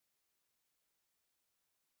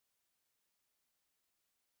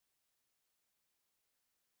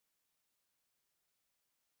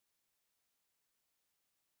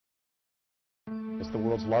It's the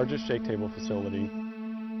world's largest shake table facility,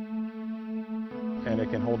 and it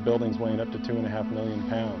can hold buildings weighing up to 2.5 million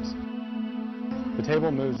pounds. The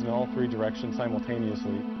table moves in all 3 directions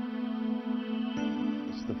simultaneously.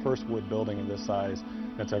 It's the first wood building of this size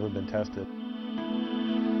that's ever been tested.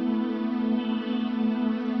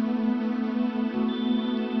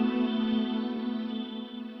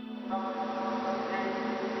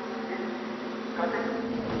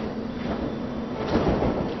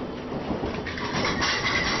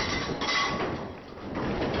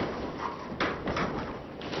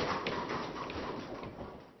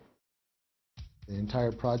 The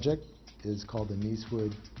entire project is called the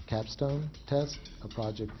Niecewood Capstone Test, a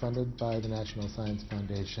project funded by the National Science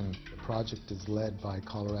Foundation. The project is led by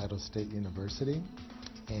Colorado State University,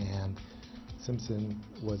 and Simpson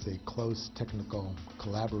was a close technical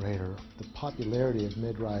collaborator. The popularity of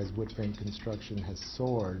mid-rise wood frame construction has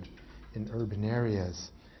soared in urban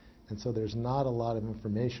areas, and so there's not a lot of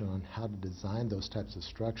information on how to design those types of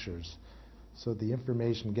structures. So the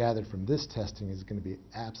information gathered from this testing is going to be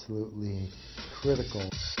absolutely critical.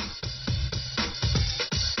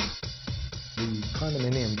 The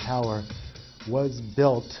condominium tower was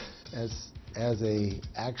built as a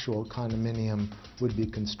actual condominium would be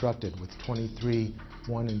constructed with 23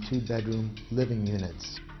 1- and 2-bedroom living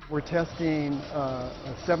units. We're testing a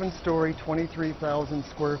 7-story, 23,000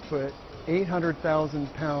 square foot, 800,000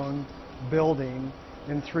 pound building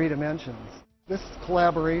in 3 dimensions. This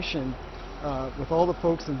collaboration with all the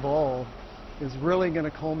folks involved is really going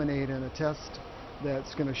to culminate in a test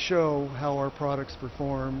that's going to show how our products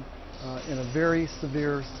perform in a very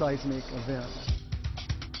severe seismic event.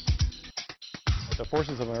 The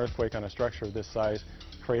forces of an earthquake on a structure of this size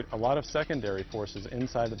create a lot of secondary forces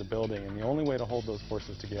inside of the building, and the only way to hold those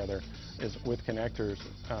forces together is with connectors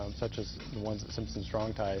such as the ones that Simpson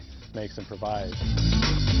Strong-Tie makes and provides.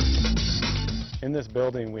 In this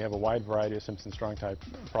building, we have a wide variety of Simpson Strong-Tie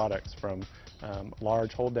products, from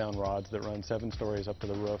large hold-down rods that run 7 stories up to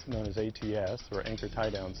the roof, known as ATS, or anchor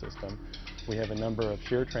tie-down system. We have a number of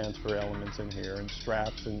shear transfer elements in here, and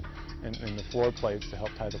straps and the floor plates to help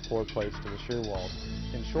tie the floor plates to the shear walls.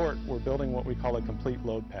 In short, we're building what we call a complete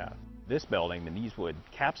load path. This building, the Niecewood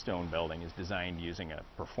Capstone building, is designed using a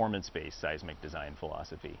performance-based seismic design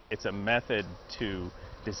philosophy. It's a method to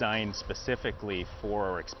design specifically for,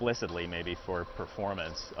 or explicitly maybe, for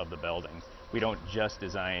performance of the building. We don't just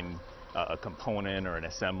design a component or an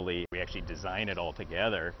assembly. We actually design it all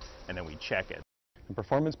together, and then we check it. And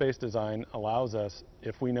performance-based design allows us,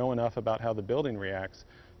 if we know enough about how the building reacts,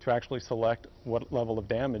 to actually select what level of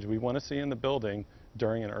damage we want to see in the building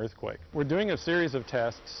during an earthquake. We're doing a series of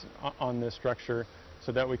tests on this structure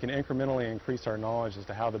so that we can incrementally increase our knowledge as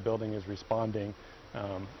to how the building is responding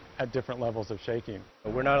at different levels of shaking.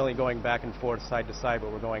 We're not only going back and forth, side to side,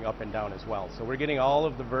 but we're going up and down as well. So we're getting all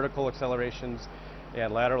of the vertical accelerations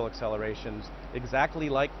and lateral accelerations exactly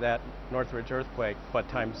like that Northridge earthquake, but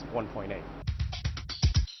times 1.8.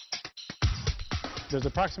 There's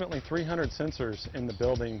approximately 300 sensors in the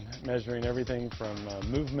building, measuring everything from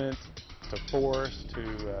movement to force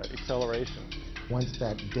to acceleration. Once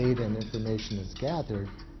that data and information is gathered,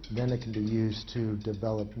 then it can be used to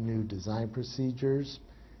develop new design procedures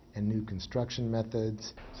and new construction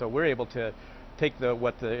methods. So we're able to take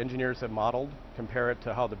what the engineers have modeled, compare it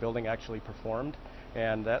to how the building actually performed,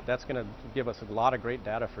 and that's going to give us a lot of great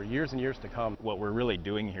data for years and years to come. What we're really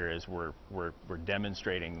doing here is we're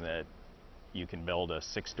demonstrating that you can build a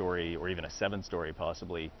 6-story or even a 7-story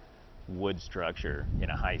possibly wood structure in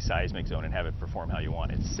a high seismic zone and have it perform how you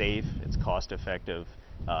want. It's safe, it's cost effective,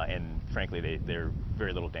 and frankly they're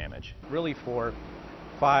very little damage. Really, for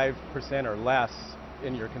 5% or less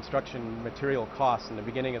in your construction material costs in the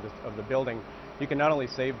beginning of the building, you can not only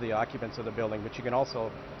save the occupants of the building, but you can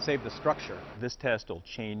also save the structure. This test will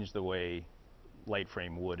change the way light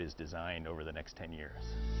frame wood is designed over the next 10 years.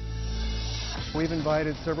 We've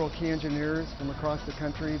invited several key engineers from across the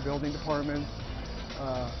country, building departments.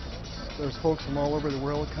 There's folks from all over the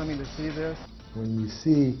world coming to see this. When you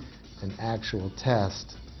see an actual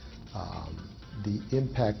test, the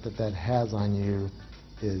impact that has on you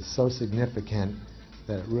is so significant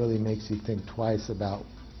that it really makes you think twice about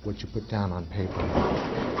what you put down on paper.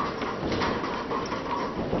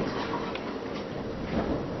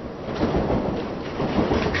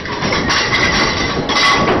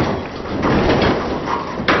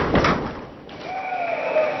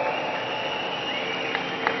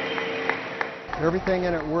 Everything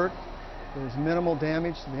in it worked. There was minimal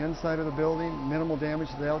damage to the inside of the building, minimal damage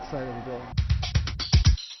to the outside of the building.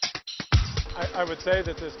 I would say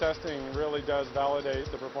that this testing really does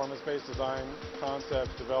validate the performance-based design concepts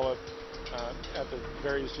developed at the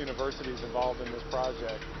various universities involved in this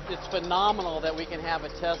project. It's phenomenal that we can have a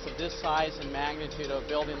test of this size and magnitude of a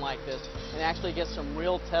building like this and actually get some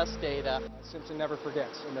real test data. Simpson never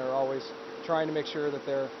forgets, and they're always trying to make sure that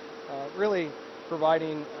they're really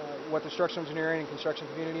providing what the structural engineering and construction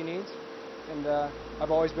community needs. And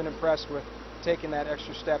I've always been impressed with taking that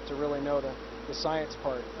extra step to really know the science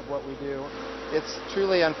part of what we do. It's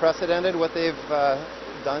truly unprecedented what they've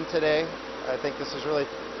done today. I think this is really,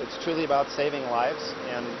 it's truly about saving lives,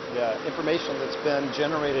 and the information that's been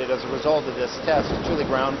generated as a result of this test is truly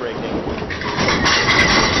groundbreaking.